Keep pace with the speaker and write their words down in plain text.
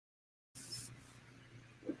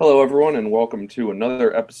Hello, everyone, and welcome to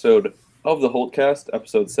another episode of the Holtcast,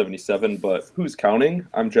 episode 77. But who's counting?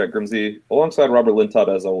 I'm Jack Grimsey, alongside Robert Lintott,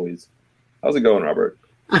 as always. How's it going, Robert?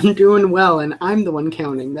 I'm doing well, and I'm the one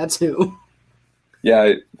counting. That's who.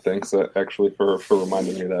 Yeah, thanks actually for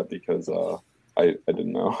reminding me of that because I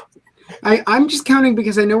didn't know. I'm just counting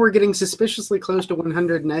because I know we're getting suspiciously close to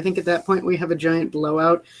 100, and I think at that point we have a giant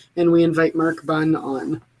blowout, and we invite Mark Bunn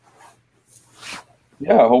on.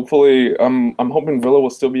 Yeah, hopefully, I'm hoping Villa will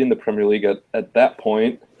still be in the Premier League at that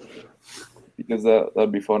point because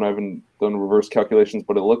that'd be fun. I haven't done reverse calculations,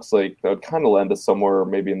 but it looks like that would kind of land us somewhere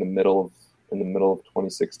maybe in the middle of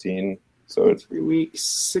 2016. So it's 3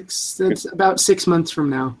 weeks, that's about 6 months from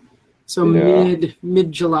now. So yeah.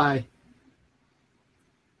 mid July.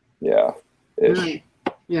 Yeah, ish. Right.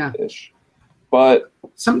 Yeah. Ish. But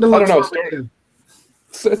something to look I don't know. forward to.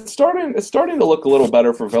 It's starting to look a little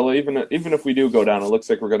better for Villa. Even if we do go down, it looks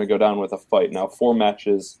like we're going to go down with a fight. Now, 4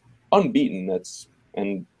 matches unbeaten.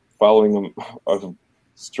 And following a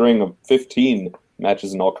string of 15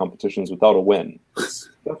 matches in all competitions without a win. It's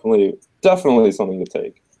definitely something to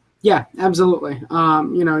take. Yeah, absolutely.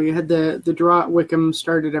 You had the draw at Wickham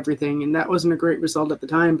started everything, and that wasn't a great result at the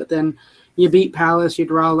time. But then you beat Palace, you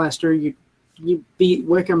draw Leicester, you beat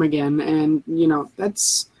Wickham again, and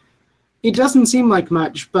it doesn't seem like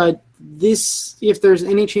much. But this, if there's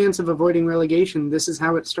any chance of avoiding relegation, this is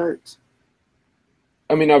how it starts.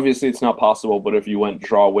 I mean, obviously it's not possible, but if you went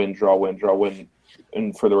draw, win,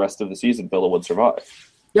 and for the rest of the season, Villa would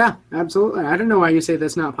survive. Yeah, absolutely. I don't know why you say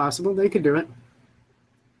that's not possible. They could do it.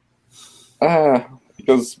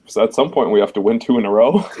 Because at some point we have to win 2 in a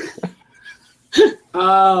row.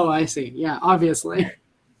 Oh, I see. Yeah, obviously.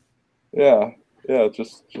 Yeah,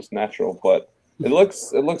 just natural. But it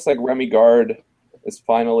looks like Remy Gard is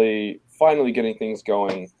finally getting things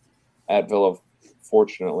going at Villa.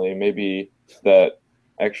 Fortunately, maybe that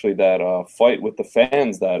fight with the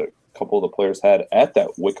fans that a couple of the players had at that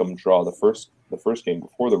Wickham draw, the first game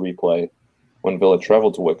before the replay, when Villa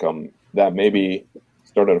traveled to Wickham, that maybe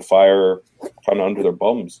started a fire kind of under their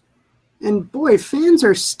bums. And boy, fans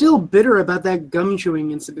are still bitter about that gum chewing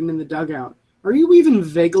incident in the dugout. Are you even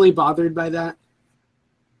vaguely bothered by that?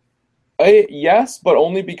 Yes, but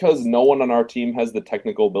only because no one on our team has the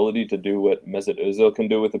technical ability to do what Mesut Ozil can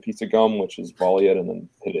do with a piece of gum, which is volley it and then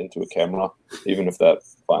hit it into a camera, even if that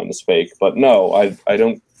fine is fake. But no, I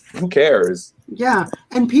don't. Who cares? Yeah,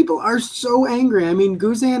 and people are so angry. I mean,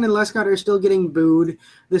 Guzan and Lescott are still getting booed.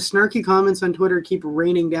 The snarky comments on Twitter keep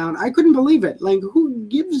raining down. I couldn't believe it. Like, who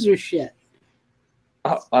gives a shit?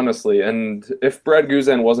 Honestly, and if Brad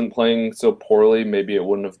Guzan wasn't playing so poorly, maybe it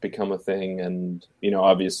wouldn't have become a thing. And,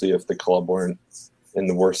 obviously if the club weren't in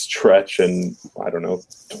the worst stretch in,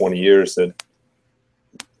 20 years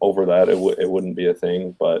over that, it wouldn't be a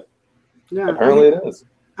thing. But yeah, apparently it is.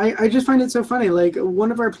 I just find it so funny. Like,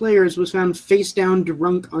 one of our players was found face down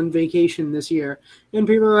drunk on vacation this year. And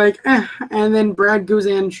people are like, eh. And then Brad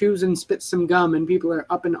Guzan chews and spits some gum, and people are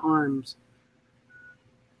up in arms.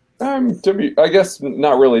 I guess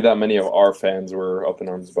not really that many of our fans were up in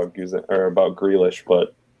arms about Guzan or about Grealish,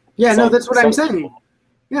 but that's what I'm saying.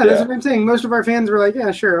 Yeah, that's what I'm saying. Most of our fans were like,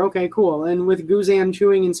 yeah, sure, okay, cool. And with Guzan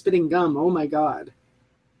chewing and spitting gum, oh my god.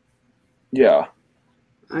 Yeah.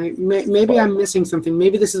 Maybe I'm missing something.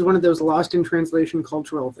 Maybe this is one of those lost in translation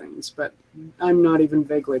cultural things, but I'm not even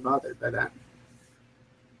vaguely bothered by that.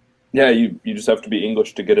 Yeah, you just have to be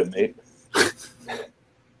English to get it, mate.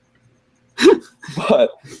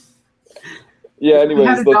 But yeah,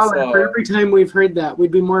 anyways, if we had $1 for every time we've heard that, we'd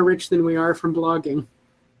be more rich than we are from blogging.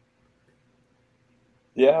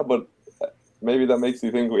 Yeah, but maybe that makes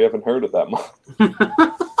you think we haven't heard it that much.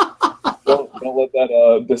 Don't let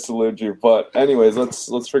that disillude you. But anyways,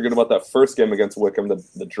 let's forget about that first game against Wickham,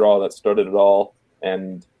 the draw that started it all,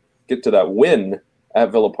 and get to that win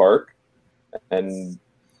at Villa Park. And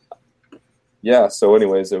yeah, so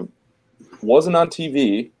anyways, it wasn't on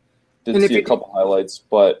TV. Did see a couple highlights,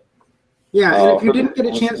 but yeah, and if you didn't get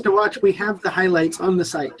a chance to watch, we have the highlights on the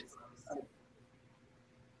site.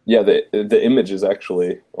 Yeah, the images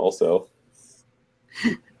actually also.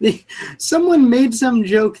 Someone made some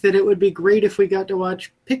joke that it would be great if we got to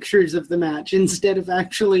watch pictures of the match instead of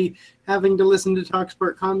actually having to listen to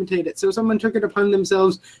TalkSport commentate it. So someone took it upon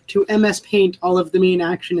themselves to MS Paint all of the main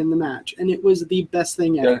action in the match, and it was the best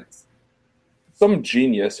thing ever. Yeah. Some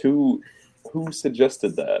genius who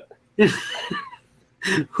suggested that.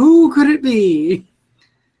 Who could it be?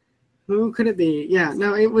 Yeah,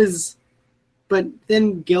 no, it was. But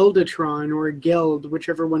then Gildatron or Gild,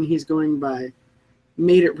 whichever one he's going by,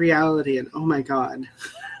 made it reality, and oh my god,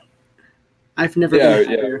 I've never been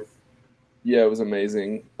happier. Yeah, it was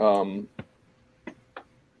amazing.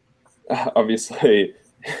 obviously,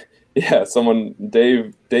 yeah,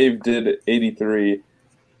 Dave did 83,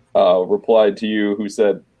 replied to you who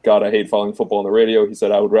said, God, I hate following football on the radio. He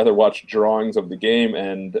said, I would rather watch drawings of the game,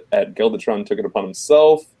 and at Gildatron took it upon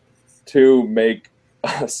himself to make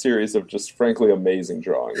a series of just frankly amazing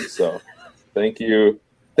drawings. So thank you.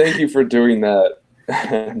 Thank you for doing that.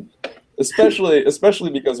 And especially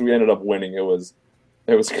because we ended up winning. It was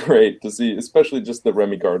great to see, especially just the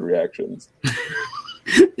Remy Gard reactions.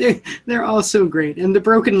 They're all so great. And the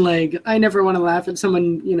broken leg, I never want to laugh at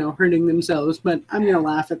someone, hurting themselves, but I'm going to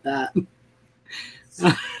laugh at that.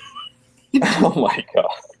 Oh my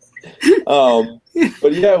God.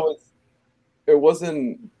 But yeah, it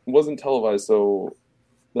wasn't televised, so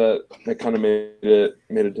that kind of made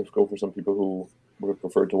it difficult for some people who would have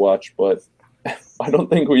preferred to watch. But I don't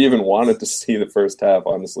think we even wanted to see the first half,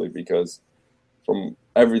 honestly, because from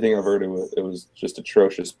everything I've heard, it was just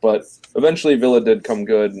atrocious. But eventually, Villa did come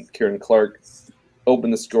good. Kieran Clark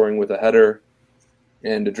opened the scoring with a header,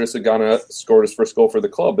 and Idrissa Gana scored his first goal for the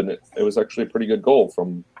club, and it was actually a pretty good goal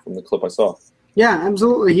from the clip I saw. Yeah,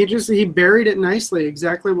 absolutely. He buried it nicely,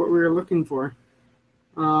 exactly what we were looking for.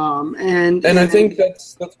 And I think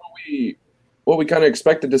that's what we kind of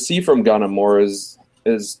expected to see from Gana more is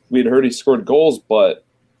we'd heard he scored goals, but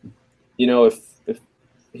if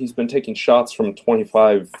he's been taking shots from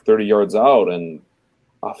 25, 30 yards out, and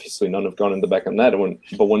obviously none have gone in the back of net.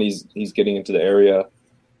 But when he's getting into the area,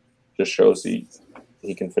 just shows he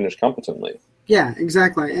can finish competently. Yeah,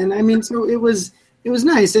 exactly. And I mean, so it was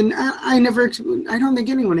nice. And I don't think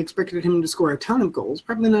anyone expected him to score a ton of goals,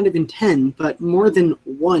 probably not even 10, but more than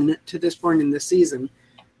one to this point in this season.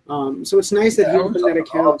 So it's nice that he opened that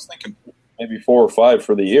account. I was thinking maybe 4 or 5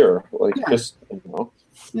 for the year.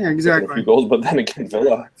 Yeah, exactly. A few goals, but then again,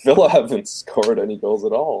 Villa haven't scored any goals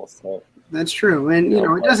at all. So that's true, and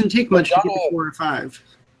it doesn't take much to get to 4 or 5.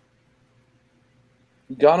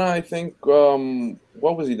 Ghana, I think,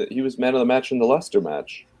 what was he? He was man of the match in the Leicester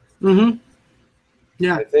match. Mm-hmm.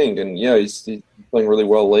 Yeah, I think, and yeah, he's playing really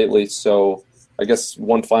well lately. So I guess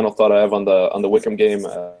one final thought I have on the Wickham game.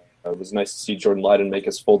 It was nice to see Jordan Lydon make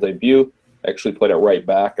his full debut. Actually played at right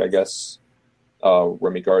back. I guess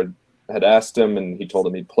Remy Gard had asked him, and he told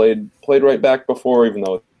him he'd played right back before, even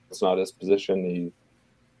though it's not his position. He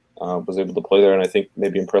was able to play there, and I think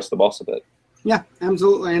maybe impressed the boss a bit. Yeah,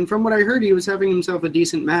 absolutely. And from what I heard, he was having himself a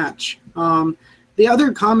decent match. The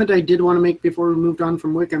other comment I did want to make before we moved on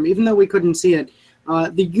from Wickham, even though we couldn't see it,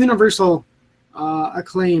 the universal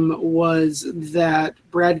acclaim was that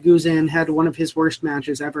Brad Guzan had one of his worst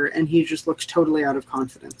matches ever, and he just looks totally out of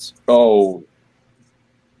confidence. Oh.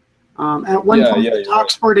 At one point, the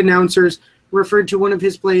TalkSport announcers referred to one of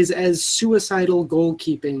his plays as suicidal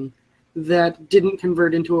goalkeeping that didn't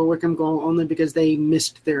convert into a Wickham goal only because they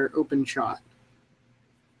missed their open shot.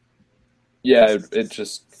 Yeah, it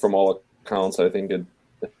just, from all accounts, I think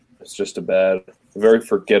it's just a very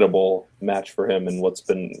forgettable match for him, and what's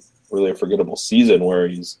been really a forgettable season where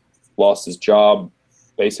he's lost his job,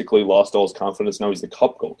 basically lost all his confidence. Now he's the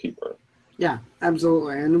cup goalkeeper. Yeah,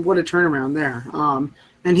 absolutely. And what a turnaround there.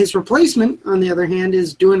 And his replacement, on the other hand,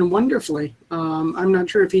 is doing wonderfully. I'm not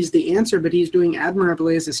sure if he's the answer, but he's doing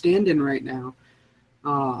admirably as a stand-in right now,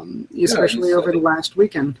 especially over the last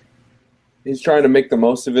weekend. He's trying to make the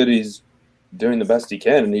most of it. He's doing the best he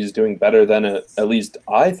can, and he's doing better than at least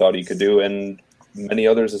I thought he could do, and many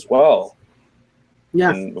others as well.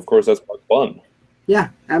 Yeah. And, of course, that's fun. Yeah,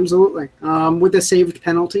 absolutely. With a saved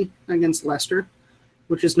penalty against Leicester,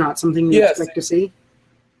 which is not something you expect to see.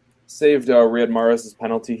 Saved Riyad Mahrez's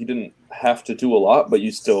penalty. He didn't have to do a lot, but you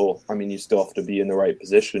still have to be in the right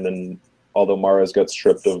position. And although Mahrez got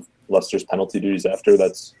stripped of Leicester's penalty duties after,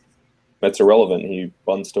 that's irrelevant.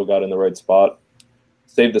 Bunn still got in the right spot,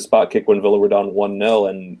 saved the spot kick when Villa were down 1-0,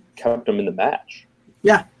 and kept them in the match.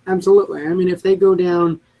 Yeah, absolutely. I mean, if they go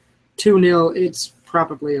down 2-0, it's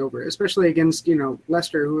probably over, especially against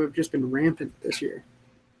Leicester, who have just been rampant this year.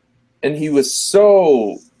 And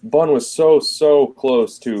Bunn was so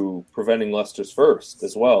close to preventing Leicester's first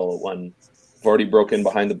as well. When Vardy broke in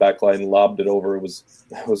behind the back line, lobbed it over. It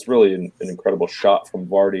was really an incredible shot from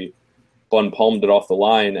Vardy. Bunn palmed it off the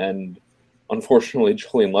line, and unfortunately,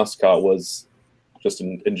 Julian Lescott was just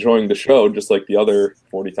enjoying the show, just like the other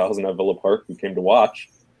 40,000 at Villa Park who came to watch,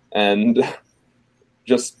 and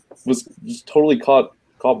was totally caught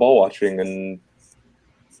ball watching, and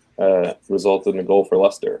resulted in a goal for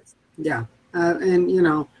Leicester. Yeah,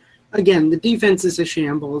 and again, the defense is a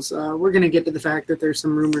shambles. We're going to get to the fact that there's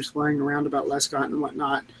some rumors flying around about Lescott and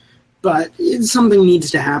whatnot, but something needs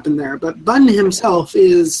to happen there. But Bunn himself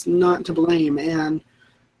is not to blame, and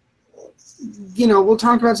we'll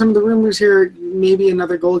talk about some of the rumors here, maybe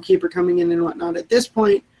another goalkeeper coming in and whatnot. At this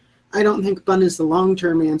point, I don't think Bunn is the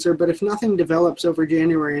long-term answer, but if nothing develops over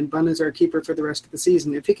January and Bunn is our keeper for the rest of the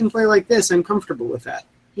season, if he can play like this, I'm comfortable with that.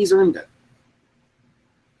 He's earned it.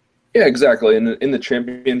 Yeah, exactly. In the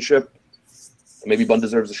championship, maybe Bunn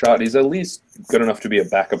deserves a shot. He's at least good enough to be a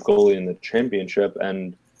backup goalie in the championship,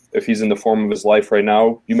 and if he's in the form of his life right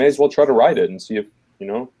now, you may as well try to ride it and see if,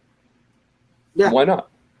 why not?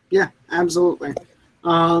 Yeah, absolutely.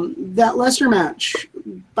 That Leicester match,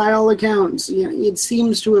 by all accounts, it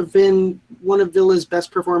seems to have been one of Villa's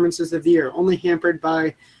best performances of the year, only hampered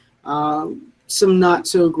by some not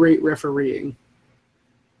so great refereeing.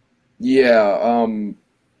 Yeah,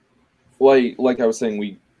 like I was saying,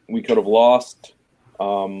 we could have lost.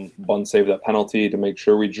 Bunn saved that penalty to make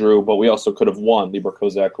sure we drew, but we also could have won. Libor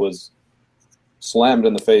Kozak was slammed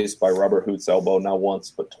in the face by Robert Hoot's elbow, not once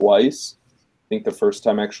but twice. I think the first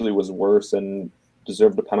time actually was worse and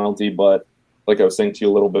deserved a penalty, but like I was saying to you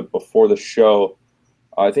a little bit before the show,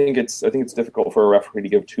 I think it's difficult for a referee to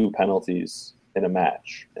give 2 penalties in a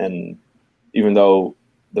match. And even though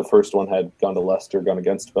the first one had gone to Leicester, gone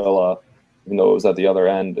against Villa, even though it was at the other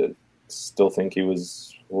end, I still think he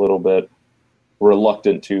was a little bit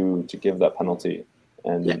reluctant to give that penalty.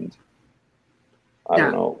 And I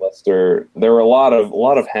don't know, Leicester. There were a lot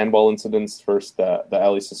of handball incidents. First, the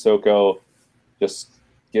Ali Sissoko just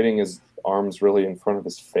getting his arms really in front of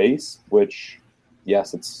his face, which,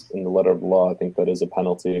 yes, it's in the letter of the law. I think that is a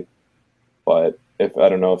penalty. But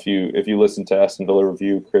if you listen to Aston Villa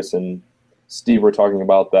Review, Chris and Steve were talking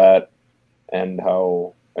about that, and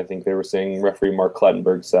how I think they were saying referee Mark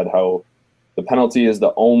Clattenburg said how the penalty is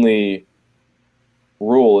the only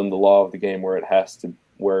rule in the law of the game where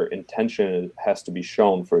intention has to be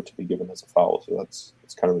shown for it to be given as a foul. So it's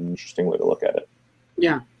kind of an interesting way to look at it.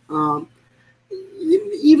 Yeah.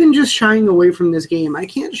 Even just shying away from this game, I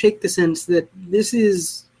can't shake the sense that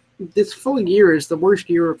this full year is the worst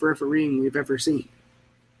year of refereeing we've ever seen.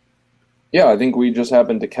 Yeah, I think we just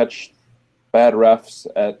happened to catch bad refs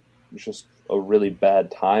at just a really bad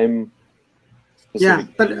time. Yeah,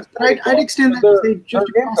 but I'd extend that to say just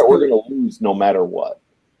games that we're going to lose no matter what.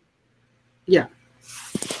 Yeah.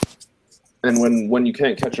 And when you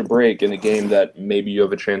can't catch a break in a game that maybe you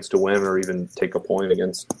have a chance to win or even take a point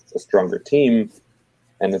against a stronger team,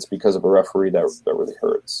 and it's because of a referee, that really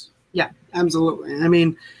hurts. Yeah, absolutely. I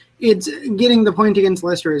mean, it's getting the point against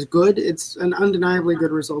Leicester is good. It's an undeniably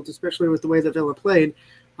good result, especially with the way that Villa played.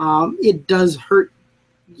 It does hurt,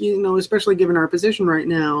 especially given our position right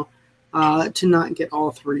now, to not get all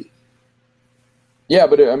 3. Yeah,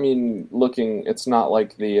 but it's not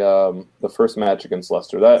like the first match against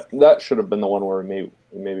Leicester. That should have been the one where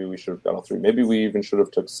maybe we should have got all 3. Maybe we even should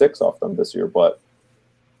have took 6 off them this year. But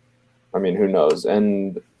who knows?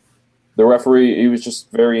 And the referee, he was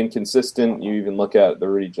just very inconsistent. You even look at the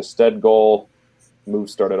Rudy Gested goal. Move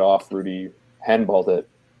started off, Rudy handballed it,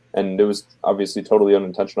 and it was obviously totally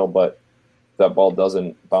unintentional. But if that ball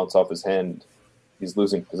doesn't bounce off his hand, he's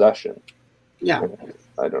losing possession. Yeah.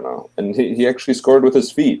 I don't know. And he actually scored with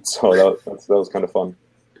his feet, so that was kind of fun.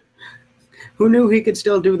 Who knew he could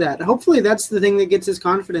still do that? Hopefully that's the thing that gets his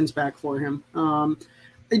confidence back for him.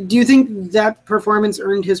 Do you think that performance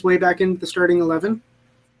earned his way back into the starting 11?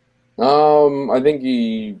 I think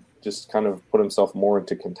he just kind of put himself more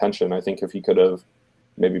into contention. I think if he could have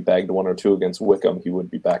maybe bagged 1 or 2 against Wickham, he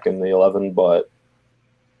would be back in the 11. But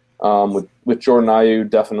with Jordan Ayew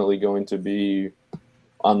definitely going to be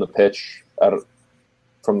on the pitch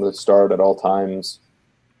from the start at all times,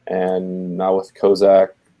 and now with Kozak,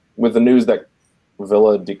 with the news that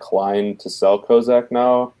Villa declined to sell Kozak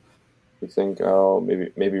now, you think,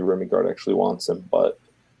 maybe Remy Gard actually wants him, but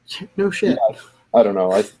no shit. Yeah, I don't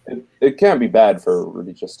know. It can't be bad for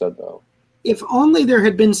Rudy Gested though. If only there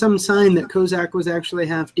had been some sign that Kozak was actually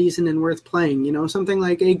half decent and worth playing, something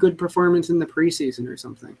like a good performance in the preseason or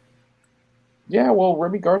something. Yeah, well,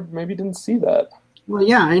 Remy Gard maybe didn't see that. Well,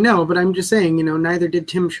 yeah, I know, but I'm just saying, neither did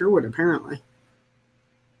Tim Sherwood, apparently.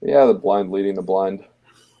 Yeah, the blind leading the blind.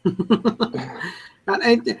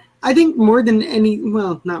 I think more than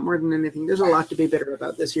not more than anything, there's a lot to be bitter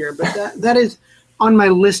about this year, but that is on my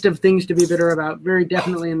list of things to be bitter about, very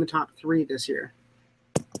definitely in the top 3 this year.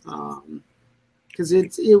 Because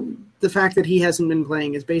the fact that he hasn't been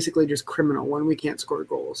playing is basically just criminal when we can't score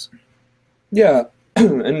goals. Yeah.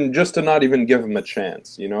 And just to not even give him a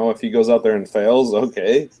chance, if he goes out there and fails,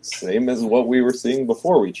 okay, same as what we were seeing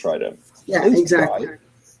before we tried him. Yeah, exactly.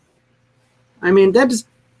 That's,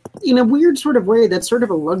 in a weird sort of way, that's sort of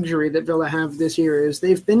a luxury that Villa have this year, is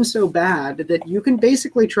they've been so bad that you can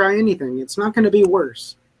basically try anything. It's not going to be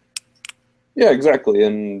worse. Yeah, exactly.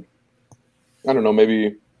 And I don't know,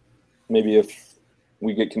 maybe if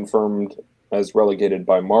we get confirmed as relegated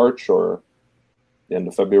by March or the end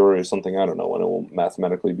of February or something, I don't know when it will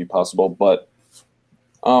mathematically be possible. But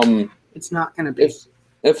it's not going to be.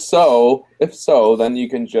 If so, then you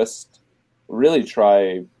can just really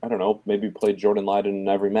try. I don't know, maybe play Jordan Lyden in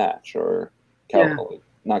every match, or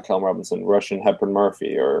not Callum Robinson, Russian Hepburn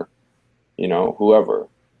Murphy, or whoever.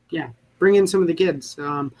 Yeah, bring in some of the kids.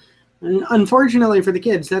 And unfortunately for the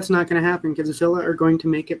kids, that's not going to happen because Villa are going to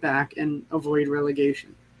make it back and avoid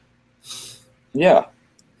relegation. Yeah,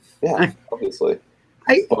 obviously.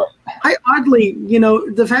 I oddly,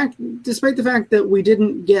 despite the fact that we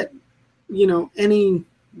didn't get, any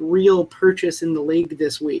real purchase in the league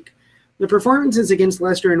this week, the performances against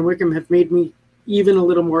Leicester and Wickham have made me even a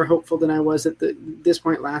little more hopeful than I was at this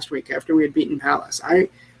point last week after we had beaten Palace.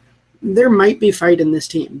 There might be fight in this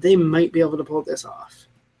team. They might be able to pull this off.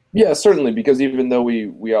 Yeah, certainly, because even though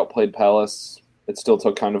we outplayed Palace, it still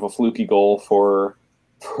took kind of a fluky goal for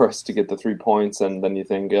us to get the 3 points, and then you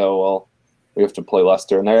think, oh, well, we have to play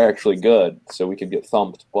Leicester, and they're actually good, so we could get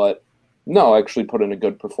thumped. But no, actually put in a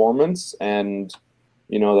good performance, and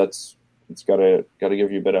it's got to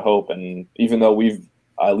give you a bit of hope. And even though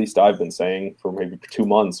at least I've been saying for maybe 2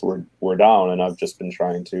 months we're down, and I've just been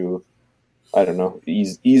trying to, I don't know,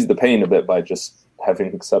 ease the pain a bit by just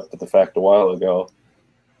having accepted the fact a while ago.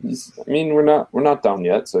 I mean, we're not down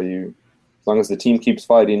yet, so as long as the team keeps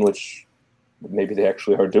fighting, which maybe they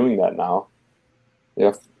actually are doing that now, you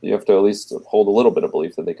have to at least hold a little bit of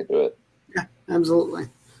belief that they could do it. Yeah, absolutely.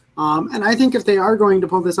 And I think if they are going to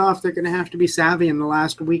pull this off, they're going to have to be savvy in the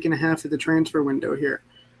last week and a half of the transfer window here.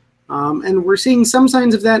 And we're seeing some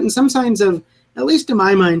signs of that and some signs of, at least in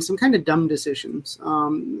my mind, some kind of dumb decisions.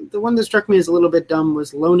 The one that struck me as a little bit dumb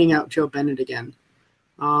was loaning out Joe Bennett again.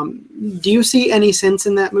 Do you see any sense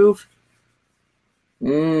in that move?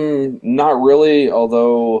 Not really,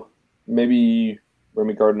 although maybe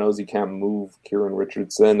Remy Gard knows he can't move Kieran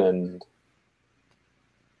Richardson, and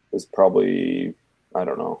is probably, I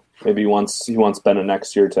don't know, maybe he wants Bennett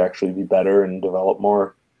next year to actually be better and develop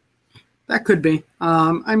more. That could be.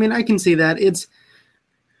 I mean, I can see that.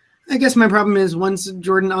 I guess my problem is once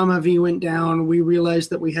Jordan Amavi went down, we realized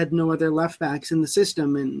that we had no other left backs in the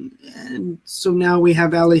system. And so now we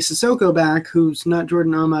have Ali Sissoko back, who's not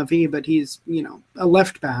Jordan Amavi, but he's, a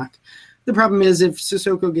left back. The problem is if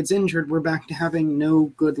Sissoko gets injured, we're back to having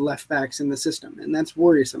no good left backs in the system. And that's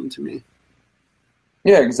worrisome to me.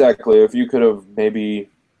 Yeah, exactly. If you could have maybe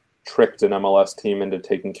tricked an MLS team into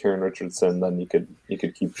taking Kieran Richardson, then you could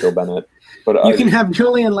keep Joe Bennett. But you can have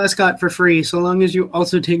Julian Lescott for free, so long as you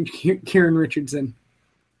also take Kieran Richardson.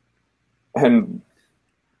 And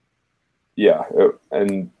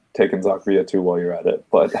and taking Zachria too while you're at it,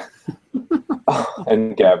 but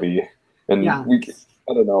and Gabby, and I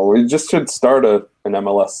don't know. We just should start an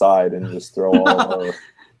MLS side and just throw all. Our, you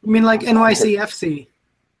mean like NYCFC?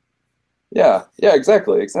 Yeah,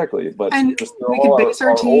 exactly. But and just throw we could base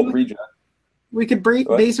our team. Old region. We could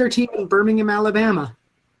base our team in Birmingham, Alabama.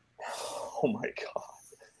 Oh my god,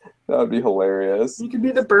 that would be hilarious. You could be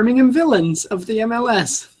the Birmingham Villains of the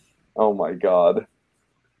MLS. Oh my god,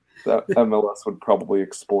 that MLS would probably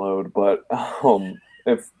explode. But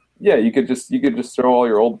you could just throw all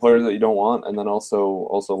your old players that you don't want, and then also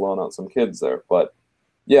loan out some kids there. But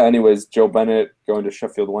yeah, anyways, Joe Bennett going to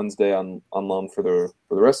Sheffield Wednesday on loan for the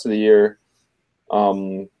rest of the year.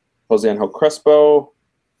 Jose Angel Crespo,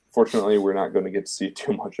 fortunately, we're not going to get to see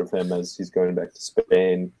too much of him as he's going back to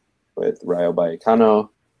Spain with Rayo Vallecano.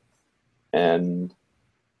 And,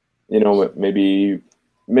 maybe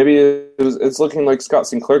it's looking like Scott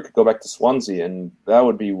Sinclair could go back to Swansea, and that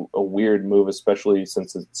would be a weird move, especially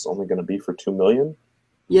since it's only going to be for $2 million.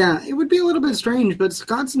 Yeah, it would be a little bit strange, but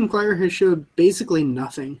Scott Sinclair has showed basically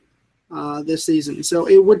nothing this season, so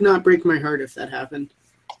it would not break my heart if that happened.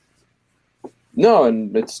 No,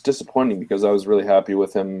 and it's disappointing because I was really happy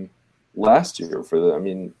with him last year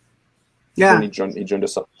when he joined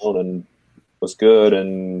us on loan and was good,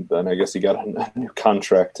 and then I guess he got a new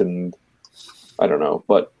contract, and I don't know.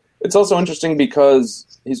 But it's also interesting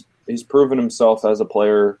because he's proven himself as a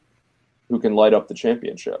player who can light up the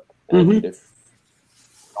championship. And if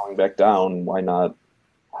going back down, why not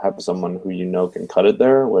have someone who can cut it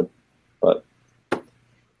there? But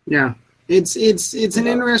yeah. It's an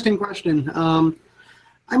interesting question. I'm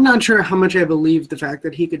not sure how much I believe the fact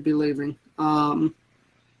that he could be leaving.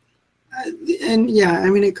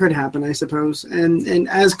 It could happen, I suppose. And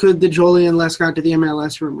as could the Julian Lescott to the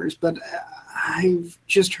MLS rumors. But I've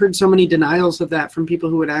just heard so many denials of that from people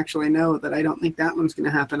who would actually know that I don't think that one's going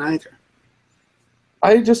to happen either.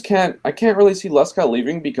 I just can't. I can't really see Lescott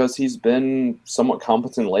leaving because he's been somewhat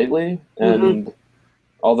competent lately, Mm-hmm. and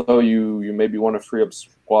although you maybe want to free up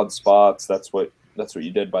squad spots, that's what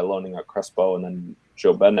you did by loaning out Crespo and then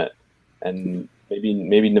Joe Bennett, and maybe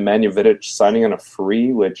Nemanja Vidic signing on a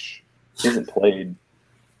free, which he hasn't played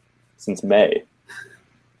since May.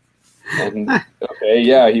 And okay,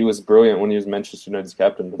 yeah, he was brilliant when he was Manchester United's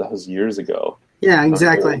captain, but that was years ago. Yeah,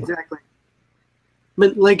 exactly.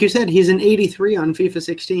 But like you said, he's an 83 on FIFA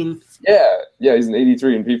 16. Yeah, he's an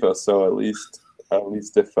 83 in FIFA, so at least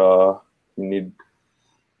if you need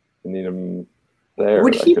him there,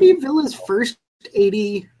 Would he be Villa's first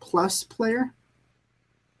 80-plus player?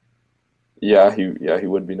 Yeah, he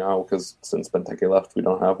would be now because since Benteke left, we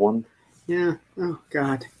don't have one. Yeah. Oh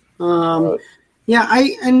God. Yeah.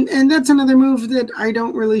 And that's another move that I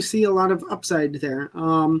don't really see a lot of upside there.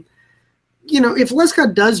 If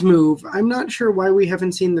Lescott does move, I'm not sure why we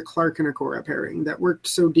haven't seen the Clark and Okora pairing that worked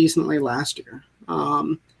so decently last year.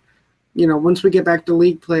 Once we get back to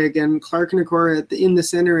league play again, Clark and Okora in the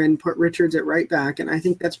center and put Richards at right back, and I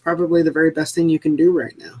think that's probably the very best thing you can do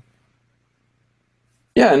right now.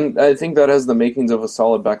 Yeah, and I think that has the makings of a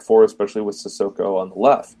solid back four, especially with Sissoko on the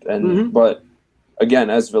left. And But again,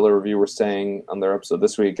 as Villa Review were saying on their episode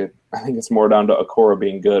this week, I think it's more down to Okora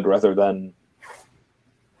being good rather than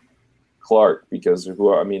Clark, because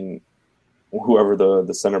whoever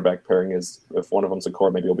the center back pairing is, if one of them's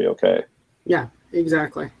Okora, maybe he'll be okay. Yeah,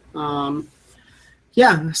 exactly. So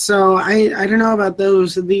I don't know about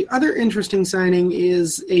those. The other interesting signing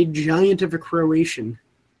is a giant of a Croatian.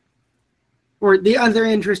 Or the other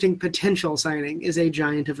interesting potential signing is a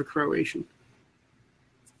giant of a Croatian.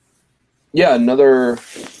 Yeah, another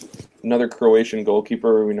Croatian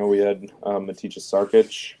goalkeeper. We know we had Matica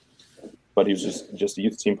Sarkic, but he was just a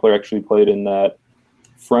youth team player. Actually played in that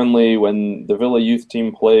friendly when the Villa youth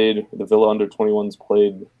team played. The Villa under-21s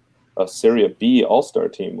played a Serie B All-Star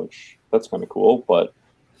team, which that's kind of cool. But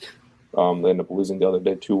they ended up losing the other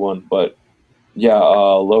day 2-1. But yeah,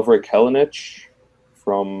 Lovre Kalinic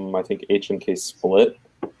from I think HNK Split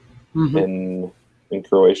in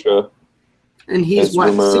Croatia. And he's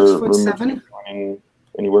 6'7"?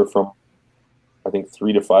 Anywhere from I think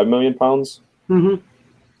 £3 to £5 million.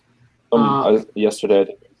 Yesterday I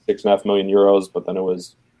think €6.5 million, but then it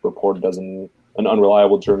was reported as an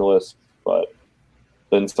unreliable journalist. But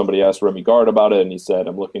then somebody asked Remy Gard about it, and he said,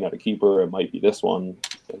 "I'm looking at a keeper. It might be this one."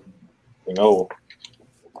 And,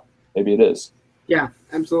 maybe it is. Yeah,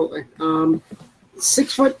 absolutely.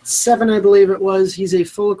 6'7", I believe it was. He's a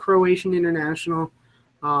full Croatian international.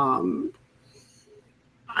 I'm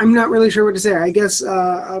not really sure what to say. I guess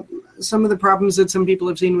some of the problems that some people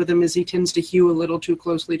have seen with him is he tends to hew a little too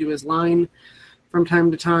closely to his line from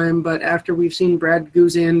time to time. But after we've seen Brad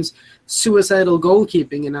Guzan's suicidal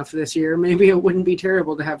goalkeeping enough this year, maybe it wouldn't be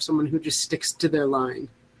terrible to have someone who just sticks to their line.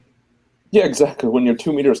 Yeah, exactly. When you're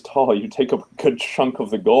 2 meters tall, you take up a good chunk of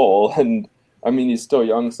the goal. And, he's still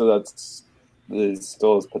young, so he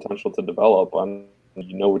still has potential to develop.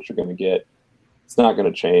 You know what you're going to get. It's not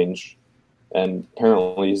going to change. And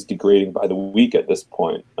apparently he's degrading by the week at this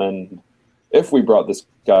point. And if we brought this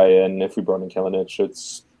guy in, if we brought in Kalinic,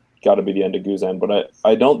 it's got to be the end of Guzan. But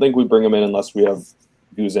I don't think we bring him in unless we have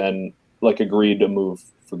Guzan, agreed to move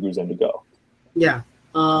for Guzan to go. Yeah.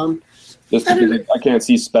 Just because I can't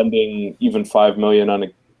see spending even $5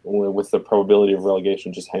 million with the probability of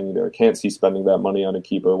relegation just hanging there. I can't see spending that money on a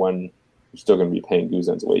keeper when you're still going to be paying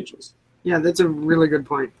Guzan's wages. Yeah, that's a really good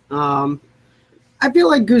point. I feel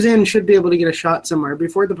like Guzan should be able to get a shot somewhere.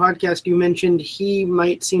 Before the podcast, you mentioned he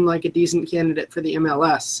might seem like a decent candidate for the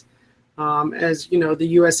MLS, as the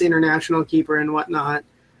U.S. international keeper and whatnot.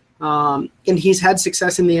 And he's had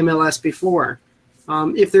success in the MLS before.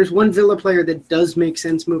 If there's one Villa player that does make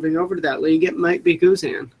sense moving over to that league, it might be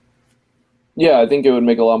Guzan. Yeah, I think it would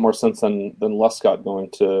make a lot more sense than Lescott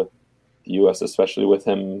going to the U.S., especially with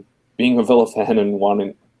him being a Villa fan and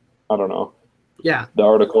wanting, I don't know. Yeah. The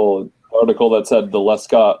article that said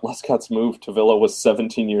Lescott's move to Villa was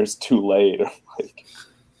 17 years too late.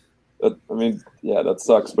 That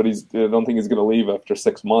sucks. But I don't think he's going to leave after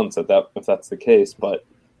 6 months if that's the case. But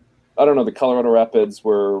I don't know. The Colorado Rapids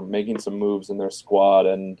were making some moves in their squad,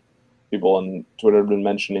 and people on Twitter have been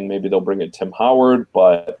mentioning maybe they'll bring in Tim Howard,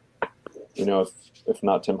 but if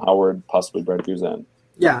not Tim Howard, possibly Brad Guzan.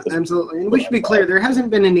 Yeah, absolutely. And we should be clear, there hasn't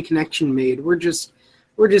been any connection made. We're just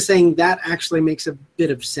saying that actually makes a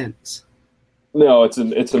bit of sense. No, it's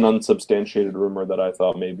an unsubstantiated rumor that I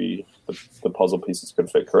thought maybe the puzzle pieces could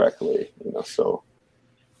fit correctly. So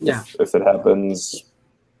yeah, if it happens,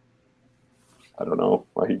 I don't know.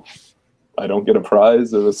 I don't get a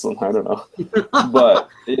prize. I don't know. But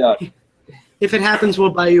yeah, If it happens,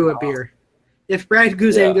 we'll buy you a beer. If Brad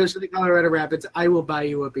Guzan Yeah. goes to the Colorado Rapids, I will buy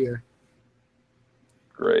you a beer.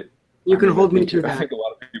 Great. You can hold me to I that. think a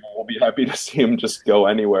lot of people will be happy to see him just go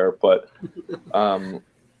anywhere. But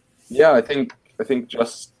yeah, I think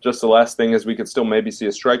just the last thing is we could still maybe see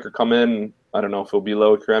a striker come in. I don't know if it'll be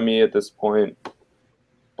Loic Remy at this point,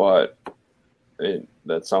 but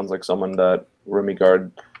that sounds like someone that Remy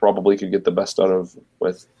Gard probably could get the best out of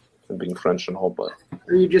with him being French and all. But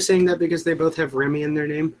Are you just saying that because they both have Remy in their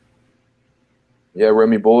name? yeah,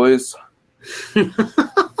 Remy boys. Like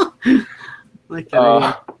that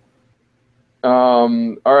idea.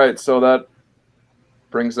 All right, so that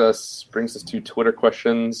brings us to Twitter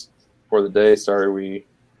questions for the day. Sorry, we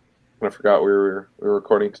kind of forgot we were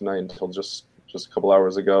recording tonight until just a couple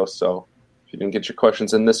hours ago. So if you didn't get your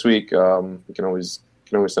questions in this week, you can always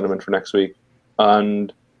send them in for next week.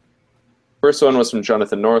 And first one was from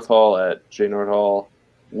Jonathan Northall at J Northall.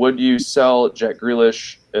 Would you sell Jack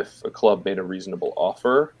Grealish if a club made a reasonable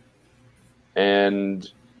offer? And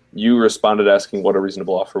you responded asking what a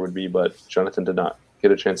reasonable offer would be, but Jonathan did not get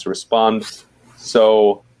a chance to respond.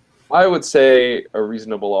 So I would say a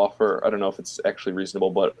reasonable offer, I don't know if it's actually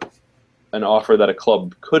reasonable, but an offer that a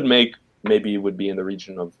club could make maybe would be in the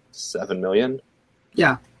region of $7 million.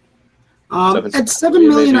 Yeah. At $7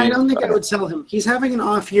 million, maybe. I don't think I would sell him. He's having an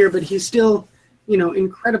off year, but he's still,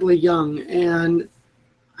 incredibly young. And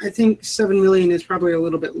I think $7 million is probably a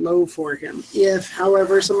little bit low for him. If,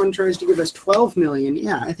 however, someone tries to give us $12 million,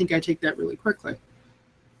 yeah, I think I take that really quickly.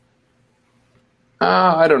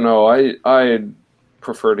 I don't know. I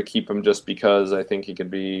prefer to keep him just because I think he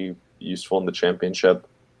could be useful in the championship.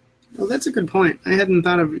 Well, that's a good point. I hadn't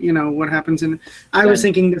thought of what happens in. I was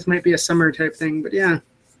thinking this might be a summer type thing, but yeah,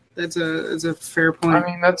 that's a fair point. I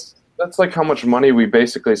mean, that's like how much money we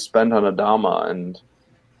basically spend on Adama, and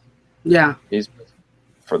yeah, he's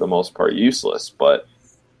for the most part useless. But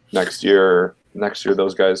next year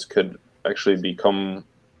those guys could actually become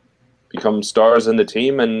stars in the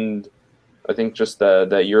team, and I think just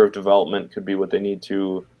that year of development could be what they need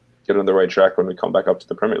to get on the right track when we come back up to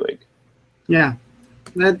the Premier League. Yeah,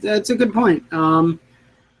 that's a good point.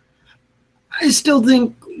 I still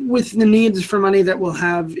think with the needs for money that we'll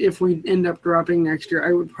have if we end up dropping next year,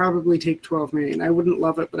 I would probably take $12 million. I wouldn't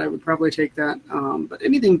love it, but I would probably take that. But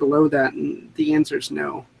anything below that, and the answer is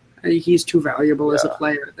no. He's too valuable as a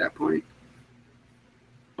player at that point.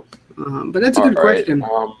 But that's a good question.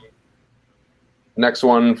 Next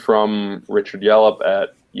one from Richard Yellup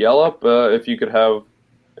at Yellup. If you could have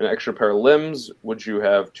an extra pair of limbs, would you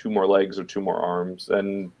have 2 more legs or 2 more arms?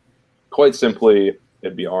 And quite simply,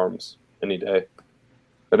 it'd be arms any day.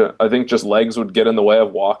 I think just legs would get in the way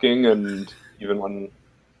of walking, and even when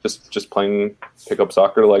just playing pickup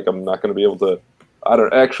soccer, like I'm not going to be able to. I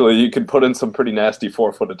don't actually. You could put in some pretty nasty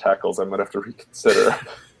 4-footed tackles. I might have to reconsider.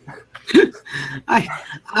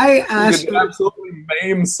 I asked. You could absolutely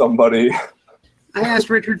maim somebody. I asked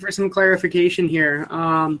Richard for some clarification here,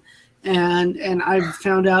 and I've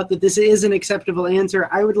found out that this is an acceptable answer.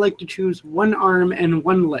 I would like to choose 1 arm and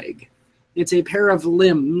 1 leg. It's a pair of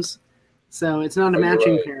limbs, so it's not a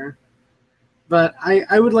matching pair. But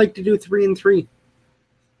I would like to do 3 and 3.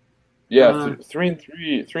 Yeah, 3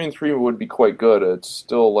 and 3 would be quite good. It's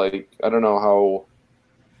still like I don't know how.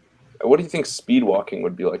 What do you think speed walking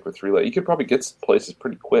would be like with 3 legs? You could probably get places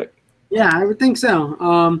pretty quick. Yeah, I would think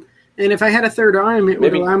so. And if I had a 3rd arm, it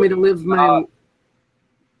would allow me to live my.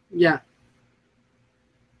 Yeah.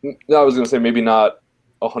 No, I was going to say maybe not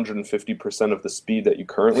 150% of the speed that you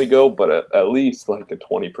currently go, but at least like a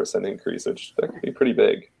 20% increase, which that could be pretty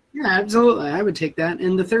big. Yeah, absolutely. I would take that.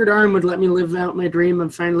 And the 3rd arm would let me live out my dream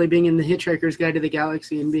of finally being in the Hitchhiker's Guide to the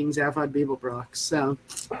Galaxy and being Zaphod Beeblebrox. So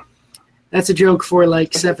that's a joke for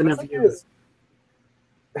like 7 of you.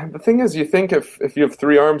 The thing is, you think if you have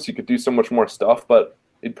 3 arms, you could do so much more stuff, but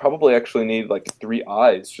you'd probably actually need like 3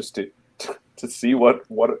 eyes just to see what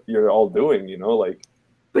you're all doing, like.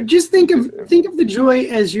 But just think of the joy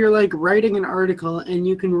as you're like writing an article and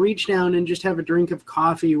you can reach down and just have a drink of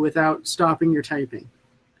coffee without stopping your typing.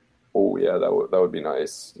 Oh yeah, that would be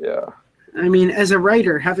nice. Yeah. I mean, as a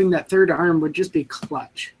writer, having that 3rd arm would just be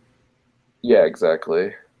clutch. Yeah,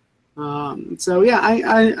 exactly. So yeah,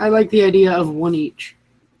 I like the idea of 1 each.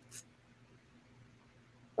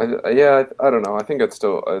 I don't know. I think I'd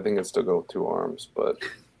still go with 2 arms, but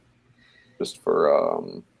just for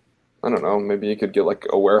I don't know. Maybe you could get like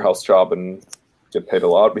a warehouse job and get paid a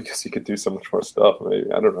lot because you could do so much more stuff.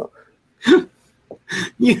 Maybe I don't know.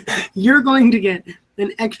 You're going to get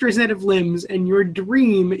an extra set of limbs, and your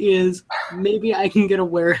dream is maybe I can get a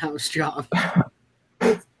warehouse job.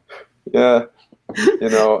 Yeah,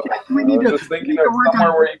 we need to just thinking of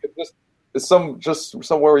somewhere where you could just just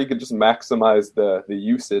somewhere where you could just maximize the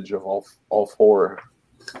usage of all four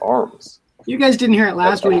arms. You guys didn't hear it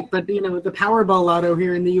last week, but the Powerball lotto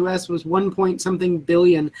here in the U.S. was 1 point something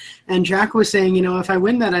billion, and Jack was saying, if I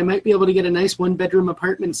win that, I might be able to get a nice 1-bedroom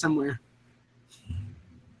apartment somewhere.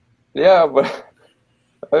 Yeah, but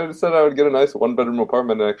I said I would get a nice 1-bedroom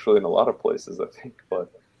apartment actually in a lot of places, I think,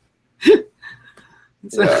 but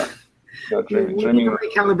so, yeah, dreaming. You need to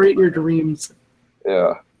recalibrate your dreams.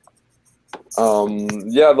 Yeah.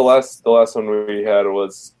 The last one we had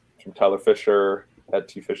was from Tyler Fisher at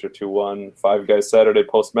T Fisher 2-1, Five Guys Saturday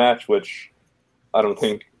post match, which I don't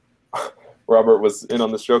think Robert was in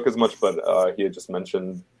on this joke as much, but he had just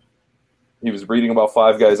mentioned he was reading about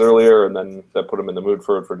Five Guys earlier, and then that put him in the mood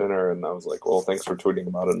for it for dinner, and I was like, well, thanks for tweeting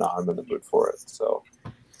about it. Now I'm in the mood for it. So,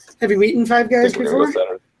 have you eaten Five Guys before?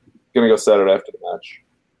 Gonna go Saturday after the match.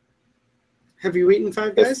 Have you eaten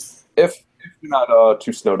Five Guys? If you're not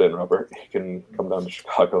too snowed in, Robert, you can come down to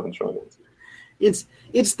Chicago and join us.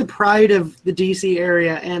 It's the pride of the DC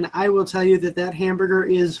area, and I will tell you that hamburger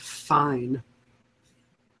is fine.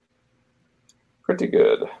 Pretty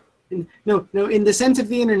good. No, in the sense of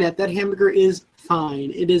the internet, that hamburger is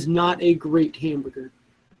fine. It is not a great hamburger.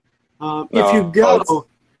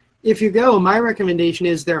 If you go, my recommendation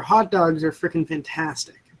is their hot dogs are freaking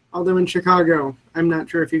fantastic. Although in Chicago, I'm not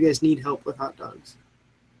sure if you guys need help with hot dogs.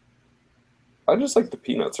 I just like the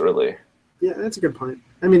peanuts, really. Yeah, that's a good point.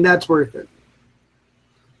 I mean, that's worth it.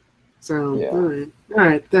 So, yeah. All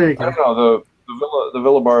right, there you go. I don't know, the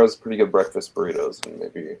Villa Bar has pretty good breakfast burritos, and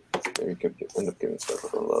maybe you could end up getting stuck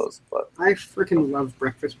with one of those. But I freaking love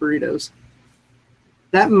breakfast burritos.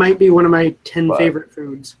 That might be one of my 10 favorite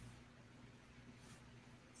foods.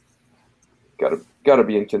 Gotta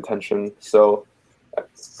be in contention. So,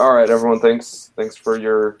 all right, everyone, thanks for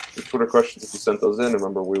your Twitter questions. If you sent those in,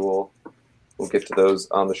 remember we'll get to those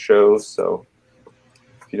on the show. So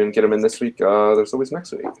if you didn't get them in this week, there's always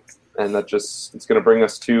next week. And it's going to bring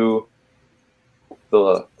us to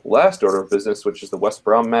the last order of business, which is the West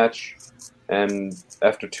Brom match. And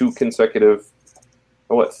after two consecutive,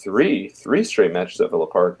 three straight matches at Villa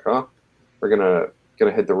Park, huh? We're gonna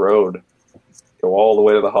hit the road, go all the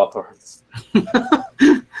way to the Hawthorns.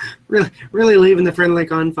 really leaving the friendly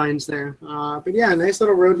confines there. But yeah, nice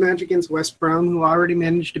little road match against West Brom, who already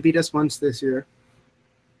managed to beat us once this year.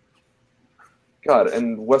 God,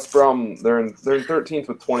 and West Brom, they're in 13th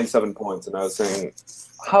with 27 points, and I was saying,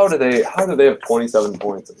 how do they have 27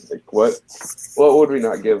 points? And like, what would we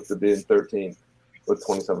not give to be in 13th with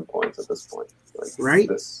 27 points at this point? Like, right?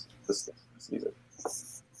 This season.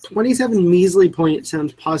 27 measly points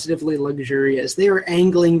sounds positively luxurious. They were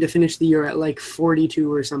angling to finish the year at like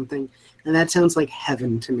 42 or something, and that sounds like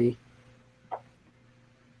heaven to me.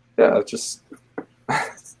 Yeah, just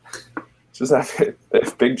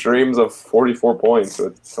have big dreams of 44 points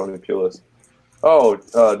with Tony Pulis.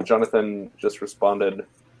 Jonathan just responded,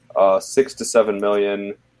 6 to 7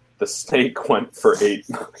 million. The snake went for 8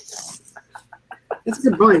 million. That's a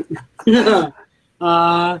good point. For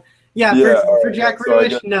Jack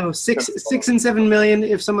Grealish, no. 6 and 7 million.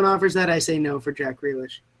 If someone offers that, I say no for Jack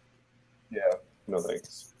Grealish. Yeah, no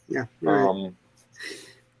thanks. Yeah. Right.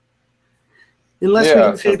 Unless we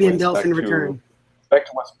get Fabian Delph in return. Back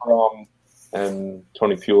to West Brom and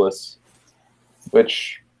Tony Pulis,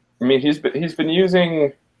 which, I mean, he's been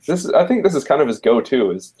using this. I think this is kind of his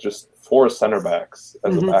go-to, is just 4 center backs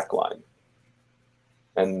as a back line.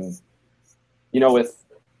 And I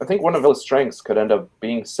think one of his strengths could end up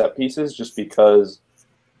being set pieces, just because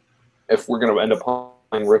if we're going to end up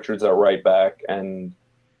playing Richards at right back and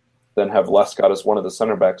then have Lescott as one of the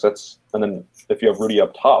center backs, and then if you have Rudy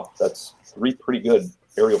up top, that's 3 pretty good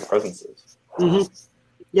aerial presences. Mm-hmm.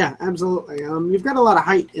 Yeah, absolutely. You've got a lot of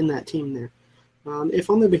height in that team there. If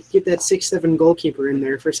only we could get that 6'7" goalkeeper in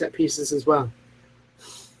there for set pieces as well.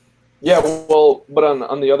 Yeah, well, but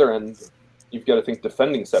on the other end, you've got to think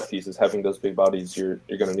defending set pieces, having those big bodies, you're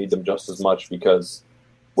going to need them just as much, because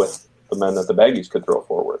with the men that the Baggies could throw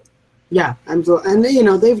forward. Yeah, absolutely. And,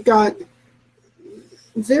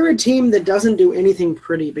 they're a team that doesn't do anything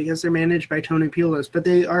pretty because they're managed by Tony Pulis, but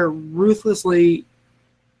they are ruthlessly,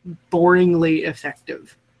 boringly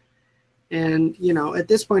effective. And, at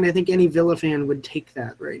this point, I think any Villa fan would take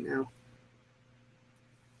that right now.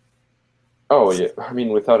 Oh, yeah. I mean,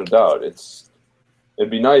 without a doubt. It'd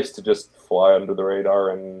be nice to just fly under the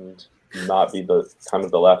radar and not be the kind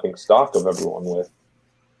of the laughing stock of everyone with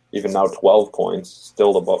even now 12 points,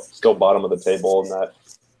 still bottom of the table, and that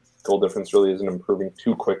goal difference really isn't improving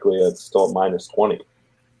too quickly. It's still at minus 20.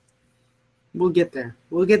 We'll get there.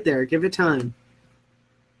 Give it time.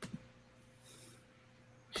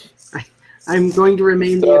 I'm going to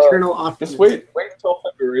remain the eternal optimist. Just wait until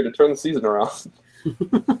February to turn the season around.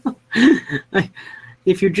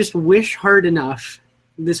 If you just wish hard enough,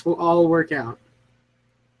 this will all work out.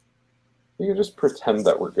 You can just pretend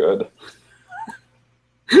that we're good.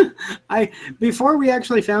 Before we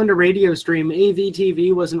actually found a radio stream,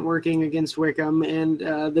 AVTV wasn't working against Wickham, and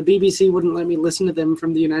the BBC wouldn't let me listen to them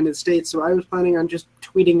from the United States, so I was planning on just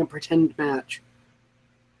tweeting a pretend match.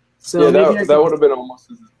 So yeah, that would have been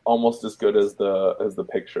almost as good as the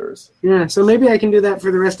pictures. Yeah, so maybe I can do that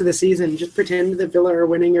for the rest of the season. Just pretend that Villa are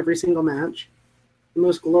winning every single match. The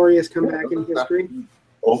most glorious comeback in history.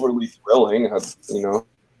 Overly thrilling, just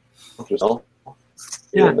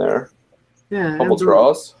in there. Yeah, couple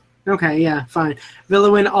draws. Okay, yeah, fine.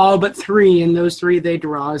 Villa win all but 3, and those 3 they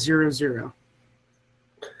draw 0-0.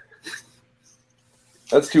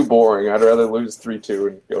 That's too boring. I'd rather lose 3-2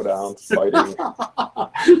 and go down fighting.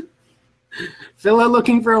 Villa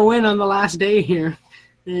looking for a win on the last day here,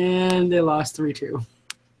 and they lost 3-2.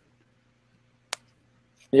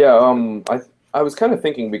 Yeah, I was kind of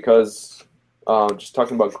thinking because just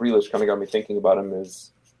talking about Grealish kind of got me thinking about him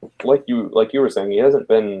is like you were saying, he hasn't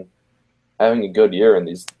been having a good year in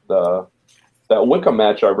that Wickham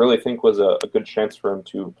match. I really think was a good chance for him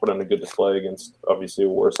to put on a good display against obviously a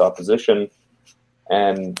worse opposition.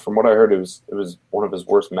 And from what I heard, it was one of his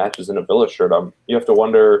worst matches in a Villa shirt. You have to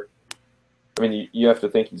wonder. I mean, you have to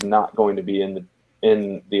think he's not going to be in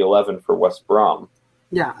the 11 for West Brom.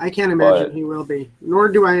 Yeah, I can't imagine he will be. Nor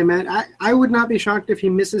do I imagine. I would not be shocked if he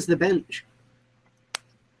misses the bench.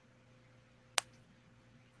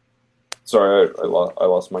 Sorry, I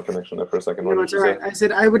lost my connection there for a second. No, it's all right. I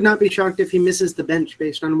said I would not be shocked if he misses the bench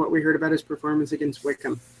based on what we heard about his performance against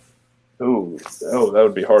Wickham. Oh, that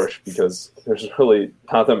would be harsh because there's really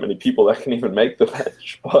not that many people that can even make the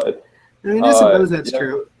bench. But I mean, I suppose that's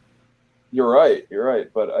true. You're right.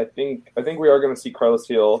 But I think we are going to see Carlos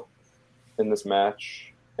Hill in this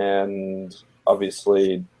match, and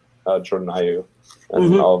obviously Jordan Ayew,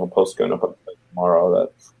 and I'll have a post going up tomorrow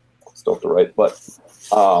that I still have to write. But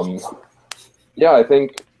yeah, I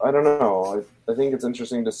don't know. I think it's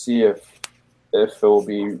interesting to see if it will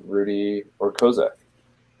be Rudy or Kozak.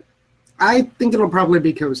 I think it'll probably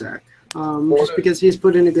be Kozak, just because he's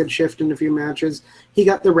put in a good shift in a few matches. He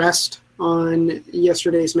got the rest on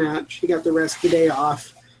yesterday's match. He got the rest the day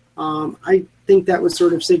off. I think that was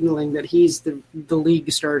sort of signaling that he's the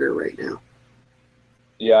league starter right now.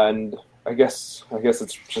 Yeah, and I guess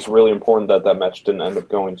it's just really important that match didn't end up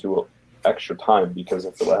going to extra time, because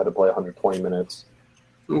if Villa had to play 120 minutes,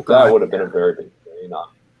 that would have been a very big gain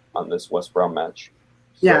on this West Brom match.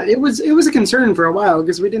 So, yeah, it was a concern for a while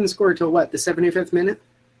because we didn't score till the 75th minute?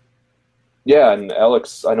 Yeah, and I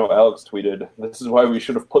know Alex tweeted, this is why we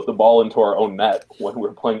should have put the ball into our own net when we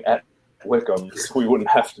were playing at Wickham, so we wouldn't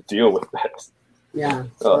have to deal with this. Yeah.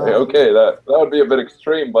 Okay, that would be a bit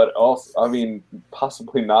extreme, but also, I mean,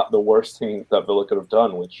 possibly not the worst thing that Villa could have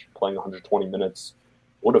done, which playing 120 minutes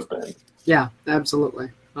would have been. Yeah,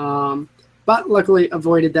 absolutely. But luckily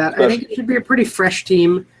avoided that. I think it should be a pretty fresh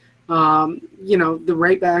team. The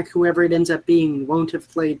right back, whoever it ends up being, won't have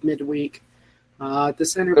played midweek. The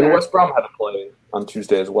center back. And West Brom had to play on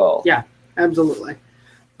Tuesday as well. Yeah, absolutely.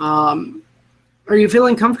 Are you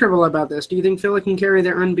feeling comfortable about this? Do you think Villa can carry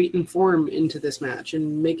their unbeaten form into this match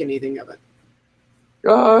and make anything of it?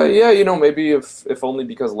 Yeah, maybe if only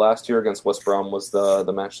because last year against West Brom was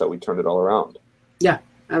the match that we turned it all around. Yeah,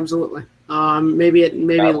 absolutely. Maybe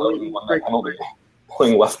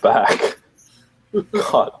playing left back.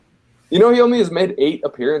 God, he only has made 8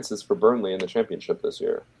 appearances for Burnley in the Championship this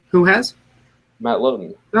year. Who has? Matt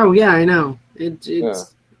Lowton. Oh yeah, I know.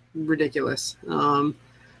 It's ridiculous.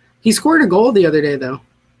 He scored a goal the other day, though.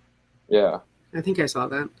 Yeah. I think I saw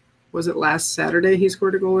that. Was it last Saturday he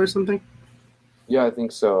scored a goal or something? Yeah, I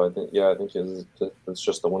think so. I think it's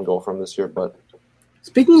just the one goal from this year. But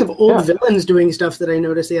speaking of old villains doing stuff that I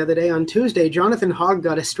noticed the other day, on Tuesday, Jonathan Hogg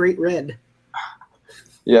got a straight red.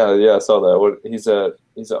 Yeah, I saw that. He's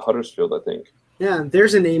at Huddersfield, I think. Yeah,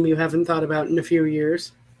 there's a name you haven't thought about in a few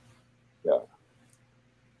years. Yeah.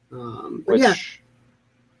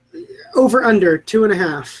 Over under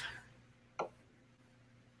 2.5.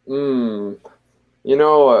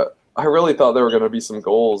 I really thought there were going to be some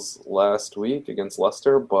goals last week against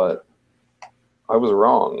Leicester, but I was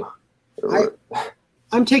wrong.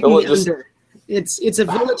 I'm taking the under. It's a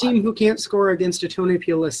Villa team who can't score against a Tony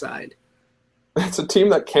Pulis side. It's a team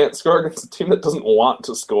that can't score against a team that doesn't want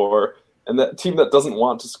to score, and that team that doesn't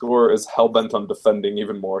want to score is hell-bent on defending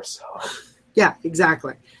even more so. Yeah,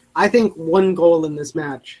 exactly. I think 1 goal in this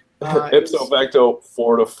match. Ipso facto,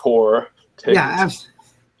 4-4. Yeah,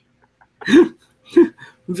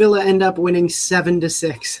 Villa end up winning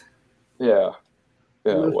 7-6. Yeah.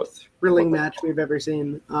 Yeah. The most thrilling match we've ever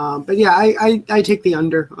seen. But yeah, I take the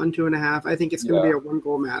under on 2.5. I think it's going to be a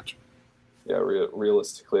 1-goal match. Yeah,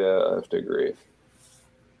 realistically, I have to agree.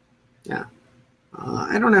 Yeah.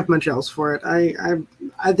 I don't have much else for it. I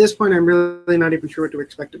at this point, I'm really not even sure what to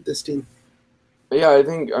expect of this team. Yeah, I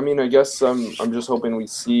guess I'm just hoping we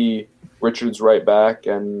see Richards right back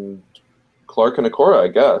and Clark and Okora, I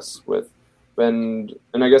guess, and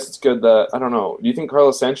I guess it's good that, I don't know, do you think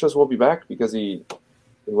Carlos Sanchez will be back? Because he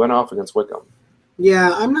went off against Wickham.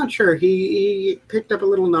 Yeah, I'm not sure. He picked up a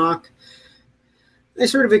little knock. I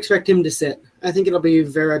sort of expect him to sit. I think it'll be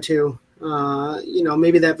Vera 2.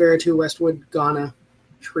 Maybe that Vera 2 Westwood Ghana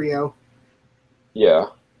trio. Yeah.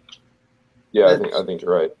 Yeah, I think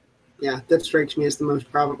you're right. Yeah, that strikes me as the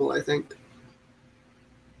most probable, I think.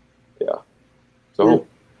 Yeah. So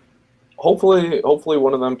hopefully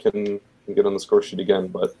one of them can get on the score sheet again,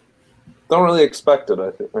 but don't really expect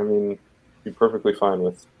it. Be perfectly fine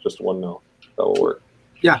with just 1-0. That will work.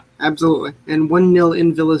 Yeah, absolutely. And 1-0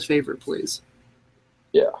 in Villa's favor, please.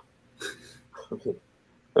 Yeah.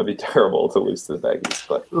 That'd be terrible to lose to the Baggies,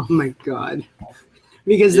 but oh my god.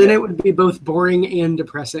 Because then it would be both boring and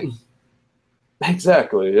depressing.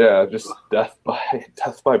 Exactly, yeah. Just death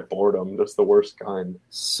by boredom, just the worst kind.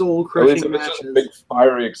 Soul crushing matches. It's just a big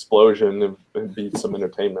fiery explosion and be some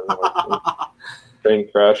entertainment. Train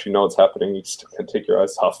crash, you know what's happening, you just can take your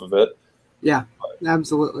eyes off of it. Yeah,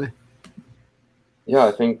 absolutely. Yeah,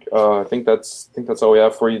 I think that's all we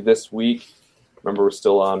have for you this week. Remember, we're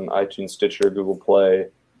still on iTunes, Stitcher, Google Play,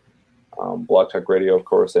 Blog Talk Radio, of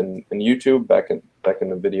course, and YouTube. Back in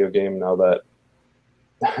the video game now that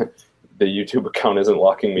the YouTube account isn't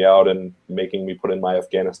locking me out and making me put in my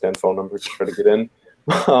Afghanistan phone number to try to get in.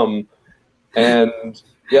 And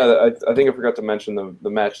yeah, I think I forgot to mention the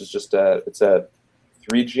match is just it's at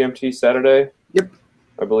 3 GMT Saturday. Yep.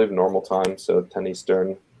 I believe normal time, so 10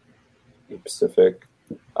 Eastern, Pacific.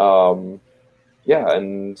 And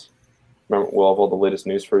remember, we'll have all the latest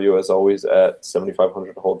news for you, as always, at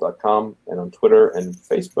 7500hold.com and on Twitter and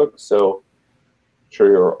Facebook. So I'm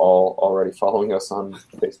sure you're all already following us on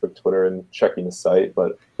Facebook, Twitter, and checking the site.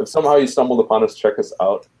 But if somehow you stumbled upon us, check us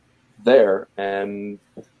out there. And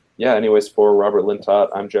yeah, anyways, for Robert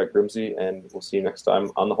Lintott, I'm Jack Grimsey, and we'll see you next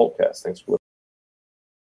time on the Holtcast. Thanks for listening.